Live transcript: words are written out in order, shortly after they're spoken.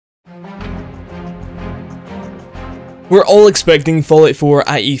We're all expecting Fallout 4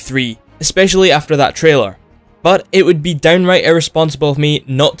 at E3, especially after that trailer, but it would be downright irresponsible of me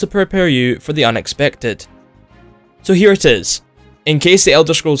not to prepare you for the unexpected. So here it is. In case the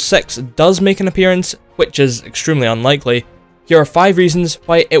Elder Scrolls 6 does make an appearance, which is extremely unlikely, here are 5 reasons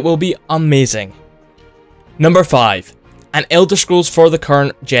why it will be amazing. Number 5. An Elder Scrolls for the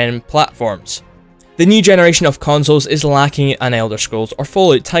current gen platforms. The new generation of consoles is lacking an Elder Scrolls or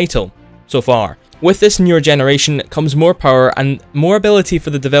Fallout title, so far. With this newer generation comes more power and more ability for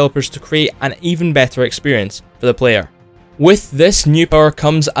the developers to create an even better experience for the player. With this new power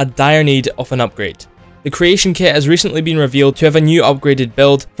comes a dire need of an upgrade. The creation kit has recently been revealed to have a new upgraded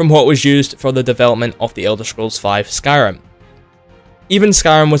build from what was used for the development of the Elder Scrolls V Skyrim. Even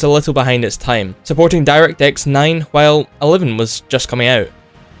Skyrim was a little behind its time, supporting DirectX 9 while 11 was just coming out.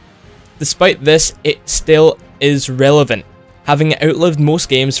 Despite this, it still is relevant, having outlived most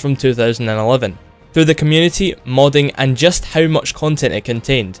games from 2011. Through the community, modding, and just how much content it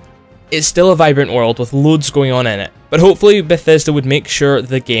contained. It's still a vibrant world with loads going on in it, but hopefully Bethesda would make sure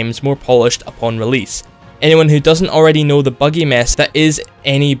the game's more polished upon release. Anyone who doesn't already know the buggy mess that is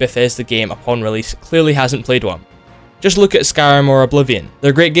any Bethesda game upon release clearly hasn't played one. Just look at Skyrim or Oblivion.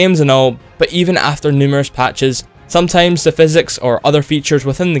 They're great games and all, but even after numerous patches, sometimes the physics or other features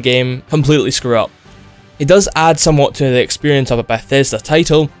within the game completely screw up. It does add somewhat to the experience of a Bethesda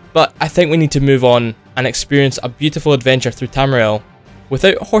title, but I think we need to move on and experience a beautiful adventure through Tamriel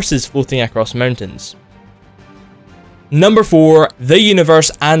without horses floating across mountains. Number 4. The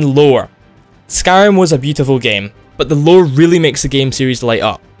universe and lore. Skyrim was a beautiful game, but the lore really makes the game series light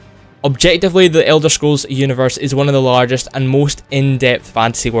up. Objectively, the Elder Scrolls universe is one of the largest and most in-depth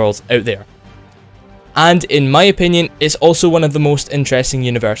fantasy worlds out there. And in my opinion, it's also one of the most interesting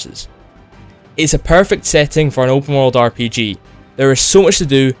universes. It's a perfect setting for an open world RPG. There is so much to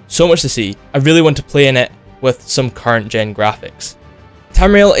do, so much to see. I really want to play in it with some current gen graphics.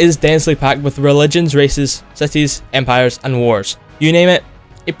 Tamriel is densely packed with religions, races, cities, empires, and wars. You name it,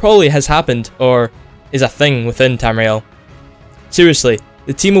 it probably has happened, or is a thing within Tamriel. Seriously,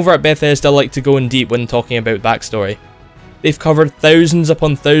 the team over at Bethesda like to go in deep when talking about backstory. They've covered thousands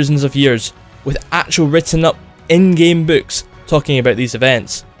upon thousands of years, with actual written up in-game books talking about these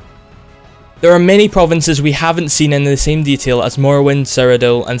events. There are many provinces we haven't seen in the same detail as Morrowind,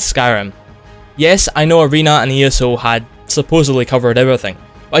 Cyrodiil, and Skyrim. Yes, I know Arena and ESO had supposedly covered everything,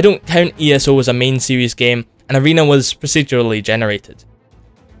 but I don't count ESO as a main series game, and Arena was procedurally generated.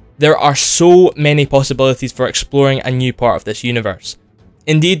 There are so many possibilities for exploring a new part of this universe.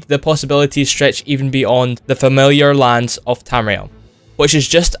 Indeed, the possibilities stretch even beyond the familiar lands of Tamriel, which is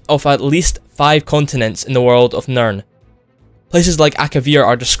just of at least 5 continents in the world of Nirn. Places like Akavir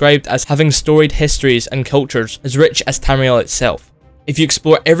are described as having storied histories and cultures as rich as Tamriel itself. If you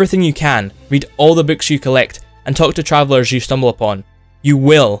explore everything you can, read all the books you collect, and talk to travellers you stumble upon, you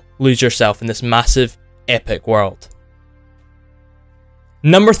will lose yourself in this massive, epic world.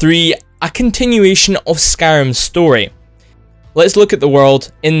 Number 3. A continuation of Skyrim's story. Let's look at the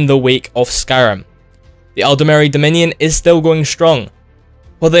world in the wake of Skyrim. The Altmer Dominion is still going strong,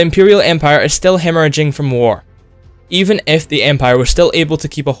 while the Imperial Empire is still hemorrhaging from war. Even if the Empire was still able to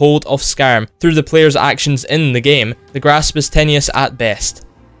keep a hold of Skyrim through the player's actions in the game, the grasp is tenuous at best.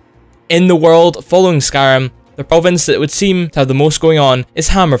 In the world following Skyrim, the province that would seem to have the most going on is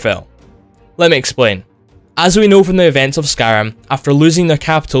Hammerfell. Let me explain. As we know from the events of Skyrim, after losing their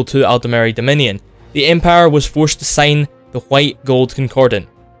capital to the Altmer Dominion, the Empire was forced to sign the White Gold Concordant.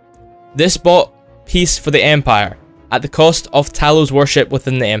 This bought peace for the Empire, at the cost of Talos worship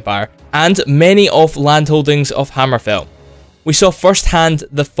within the Empire, and many of landholdings of Hammerfell. We saw firsthand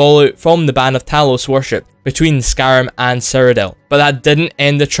the fallout from the ban of Talos worship between Skyrim and Cyrodiil, but that didn't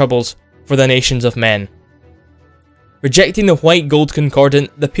end the troubles for the nations of men. Rejecting the White Gold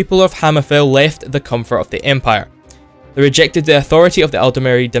Concordant, the people of Hammerfell left the comfort of the Empire. They rejected the authority of the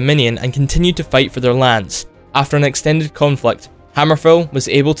Altmer Dominion and continued to fight for their lands. After an extended conflict, Hammerfell was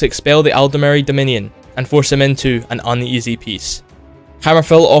able to expel the Altmer Dominion and force them into an uneasy peace.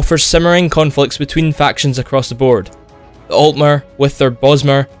 Hammerfell offers simmering conflicts between factions across the board. The Altmer, with their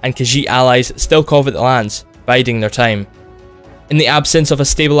Bosmer and Khajiit allies, still covet the lands, biding their time. In the absence of a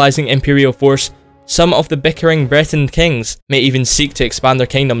stabilising imperial force, some of the bickering Breton kings may even seek to expand their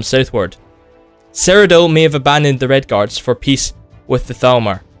kingdoms southward. Cyrodiil may have abandoned the Redguards for peace with the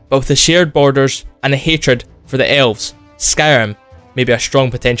Thalmor, but with the shared borders and a hatred for the elves, Skyrim may be a strong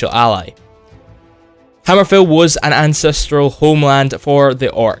potential ally. Hammerfell was an ancestral homeland for the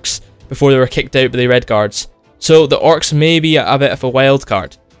Orcs before they were kicked out by the Redguards, so the Orcs may be a bit of a wild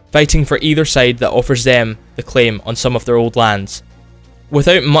card, fighting for either side that offers them the claim on some of their old lands.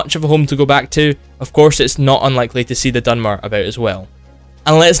 Without much of a home to go back to, of course it's not unlikely to see the Dunmer about as well.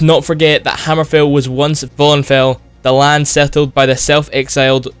 And let's not forget that Hammerfell was once Vollenfell, the land settled by the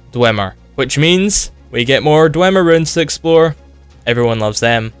self-exiled Dwemer, which means we get more Dwemer runes to explore. Everyone loves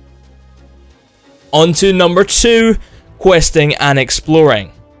them. On to number 2, questing and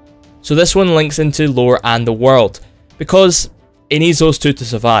exploring. So this one links into lore and the world, because it needs those two to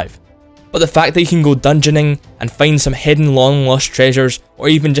survive. But the fact that you can go dungeoning and find some hidden long lost treasures, or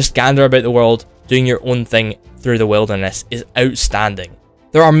even just gander about the world doing your own thing through the wilderness, is outstanding.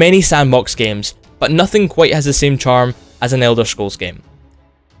 There are many sandbox games, but nothing quite has the same charm as an Elder Scrolls game.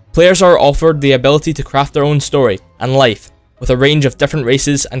 Players are offered the ability to craft their own story and life, with a range of different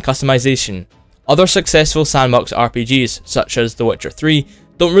races and customization. Other successful sandbox RPGs, such as The Witcher 3,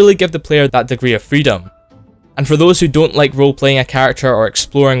 don't really give the player that degree of freedom. And for those who don't like role-playing a character or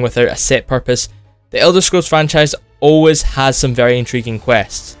exploring without a set purpose, the Elder Scrolls franchise always has some very intriguing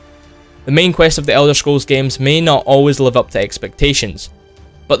quests. The main quests of the Elder Scrolls games may not always live up to expectations,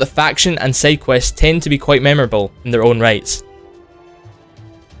 but the faction and side quests tend to be quite memorable in their own rights.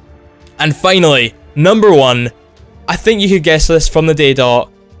 And finally, number 1, I think you could guess this from the day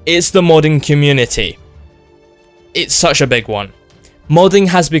dot, it's the modding community. It's such a big one. Modding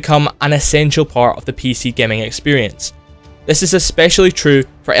has become an essential part of the PC gaming experience. This is especially true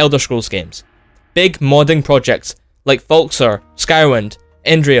for Elder Scrolls games. Big modding projects like Falkser, Skyrim,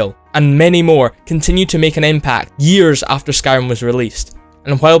 Endrail, and many more continue to make an impact years after Skyrim was released.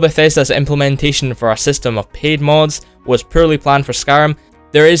 And while Bethesda's implementation for a system of paid mods was poorly planned for Skyrim,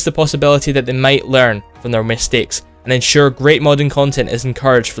 there is the possibility that they might learn from their mistakes and ensure great modding content is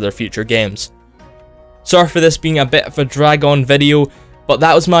encouraged for their future games. Sorry for this being a bit of a drag on video, but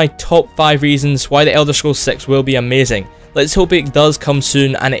that was my top 5 reasons why the Elder Scrolls 6 will be amazing. Let's hope it does come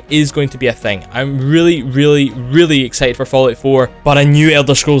soon and it is going to be a thing. I'm really excited for Fallout 4, but a new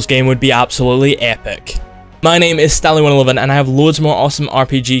Elder Scrolls game would be absolutely epic. My name is Stanley111 and I have loads more awesome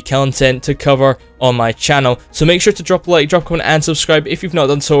RPG content to cover on my channel, so make sure to drop a like, drop a comment and subscribe if you've not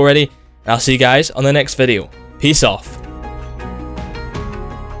done so already, and I'll see you guys on the next video. Peace off.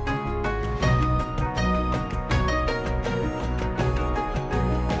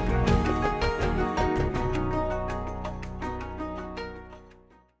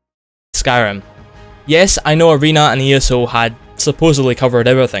 Skyrim. Yes, I know Arena and ESO had supposedly covered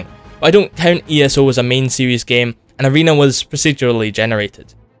everything, but I don't count ESO as a main series game, and Arena was procedurally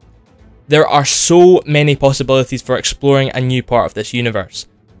generated. There are so many possibilities for exploring a new part of this universe.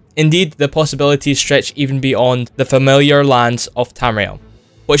 Indeed, the possibilities stretch even beyond the familiar lands of Tamriel,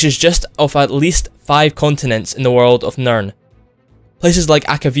 which is just of at least 5 continents in the world of Nirn. Places like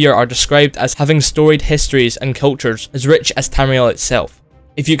Akavir are described as having storied histories and cultures as rich as Tamriel itself.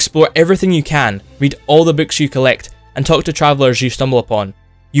 If you explore everything you can, read all the books you collect, and talk to travellers you stumble upon,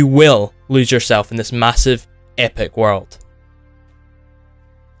 you will lose yourself in this massive, epic world.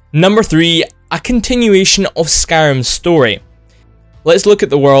 Number 3, a continuation of Skyrim's story. Let's look at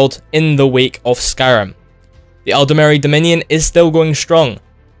the world in the wake of Skyrim. The Aldmeri Dominion is still going strong,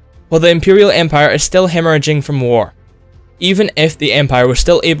 while the Imperial Empire is still hemorrhaging from war. Even if the Empire was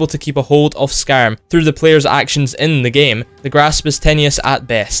still able to keep a hold of Skyrim through the player's actions in the game, the grasp is tenuous at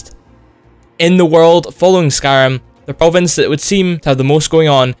best. In the world following Skyrim, the province that would seem to have the most going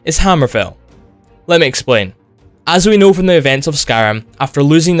on is Hammerfell. Let me explain. As we know from the events of Skyrim, after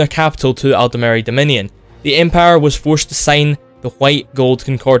losing their capital to the Aldmeri Dominion, the Empire was forced to sign the White Gold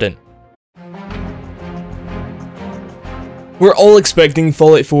Concordant. We're all expecting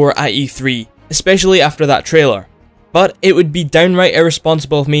Fallout 4 at E3, especially after that trailer. But it would be downright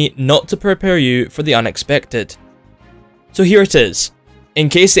irresponsible of me not to prepare you for the unexpected. So here it is. In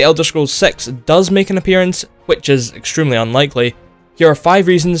case the Elder Scrolls 6 does make an appearance, which is extremely unlikely, here are 5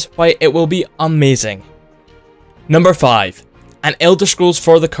 reasons why it will be amazing. Number 5. An Elder Scrolls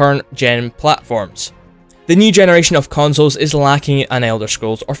for the current gen platforms. The new generation of consoles is lacking an Elder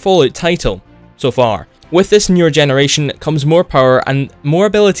Scrolls or Fallout title, so far. With this newer generation comes more power and more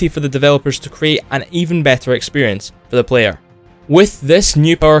ability for the developers to create an even better experience for the player. With this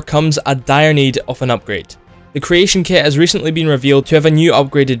new power comes a dire need of an upgrade. The creation kit has recently been revealed to have a new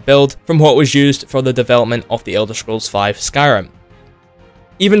upgraded build from what was used for the development of the Elder Scrolls V Skyrim.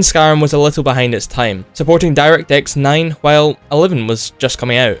 Even Skyrim was a little behind its time, supporting DirectX 9 while 11 was just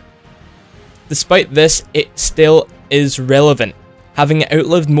coming out. Despite this, it still is relevant, having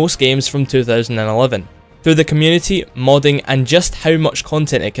outlived most games from 2011. Through the community, modding, and just how much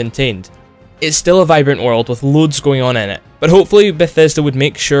content it contained. It's still a vibrant world with loads going on in it, but hopefully Bethesda would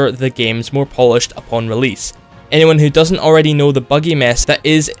make sure the game's more polished upon release. Anyone who doesn't already know the buggy mess that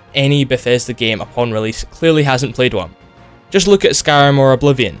is any Bethesda game upon release clearly hasn't played one. Just look at Skyrim or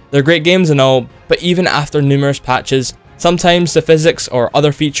Oblivion. They're great games and all, but even after numerous patches, sometimes the physics or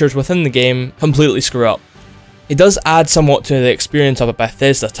other features within the game completely screw up. It does add somewhat to the experience of a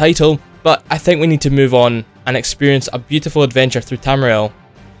Bethesda title, but I think we need to move on and experience a beautiful adventure through Tamriel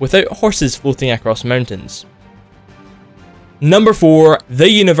without horses floating across mountains. Number 4, the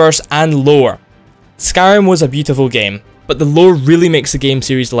universe and lore. Skyrim was a beautiful game, but the lore really makes the game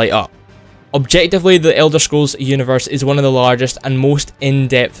series light up. Objectively, the Elder Scrolls universe is one of the largest and most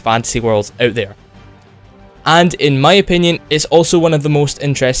in-depth fantasy worlds out there. And in my opinion, it's also one of the most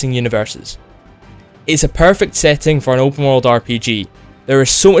interesting universes. It's a perfect setting for an open world RPG. There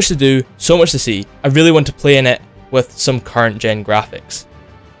is so much to do, so much to see. I really want to play in it with some current gen graphics.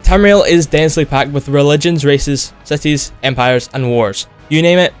 Tamriel is densely packed with religions, races, cities, empires, and wars. You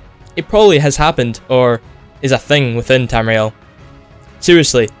name it, it probably has happened, or is a thing within Tamriel.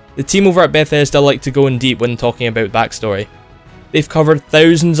 Seriously, the team over at Bethesda like to go in deep when talking about backstory. They've covered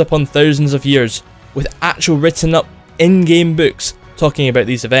thousands upon thousands of years, with actual written up in-game books talking about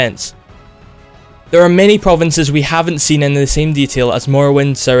these events. There are many provinces we haven't seen in the same detail as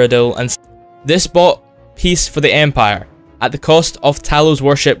Morrowind, Cyrodiil, and this bought peace for the Empire, at the cost of Talos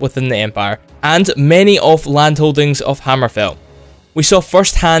worship within the Empire, and many of landholdings of Hammerfell. We saw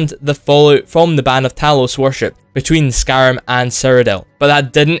firsthand the fallout from the ban of Talos worship between Skyrim and Cyrodiil, but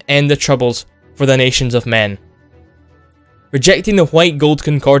that didn't end the troubles for the nations of men. Rejecting the White Gold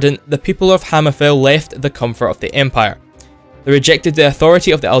Concordant, the people of Hammerfell left the comfort of the Empire. They rejected the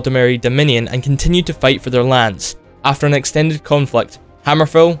authority of the Altmer Dominion and continued to fight for their lands. After an extended conflict,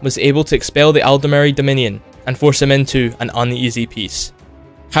 Hammerfell was able to expel the Altmer Dominion and force them into an uneasy peace.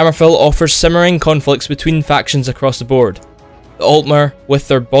 Hammerfell offers simmering conflicts between factions across the board. The Altmer, with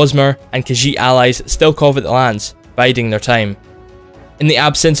their Bosmer and Khajiit allies, still covet the lands, biding their time. In the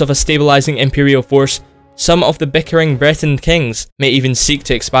absence of a stabilising imperial force, some of the bickering Breton kings may even seek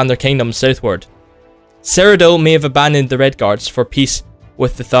to expand their kingdoms southward. Cyrodiil may have abandoned the Redguards for peace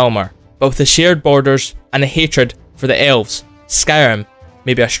with the Thalmor, but with the shared borders and a hatred for the elves, Skyrim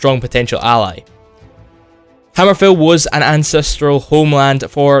may be a strong potential ally. Hammerfell was an ancestral homeland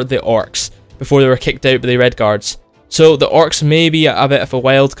for the Orcs before they were kicked out by the Redguards, so the Orcs may be a bit of a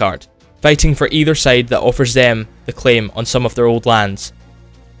wild card, fighting for either side that offers them the claim on some of their old lands.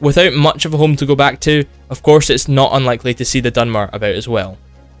 Without much of a home to go back to, of course it's not unlikely to see the Dunmer about as well.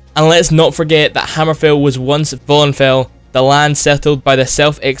 And let's not forget that Hammerfell was once Vollenfell, the land settled by the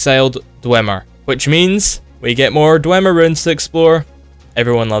self-exiled Dwemer, which means we get more Dwemer ruins to explore.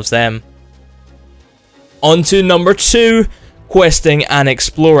 Everyone loves them. On to number 2, questing and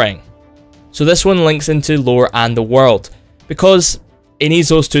exploring. So this one links into lore and the world, because it needs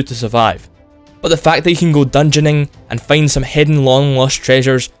those two to survive. But the fact that you can go dungeoning and find some hidden long lost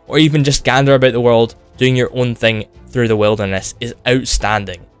treasures, or even just gander about the world doing your own thing through the wilderness, is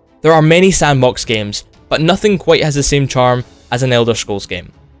outstanding. There are many sandbox games, but nothing quite has the same charm as an Elder Scrolls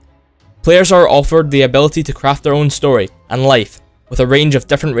game. Players are offered the ability to craft their own story and life, with a range of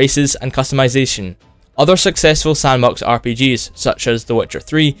different races and customization. Other successful sandbox RPGs, such as The Witcher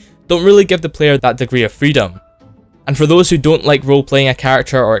 3, don't really give the player that degree of freedom. And for those who don't like role-playing a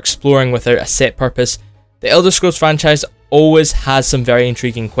character or exploring without a set purpose, the Elder Scrolls franchise always has some very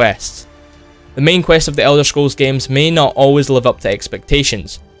intriguing quests. The main quests of the Elder Scrolls games may not always live up to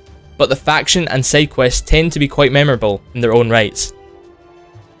expectations, but the faction and side quests tend to be quite memorable in their own rights.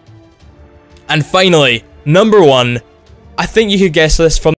 And finally, number 1, I think you could guess this from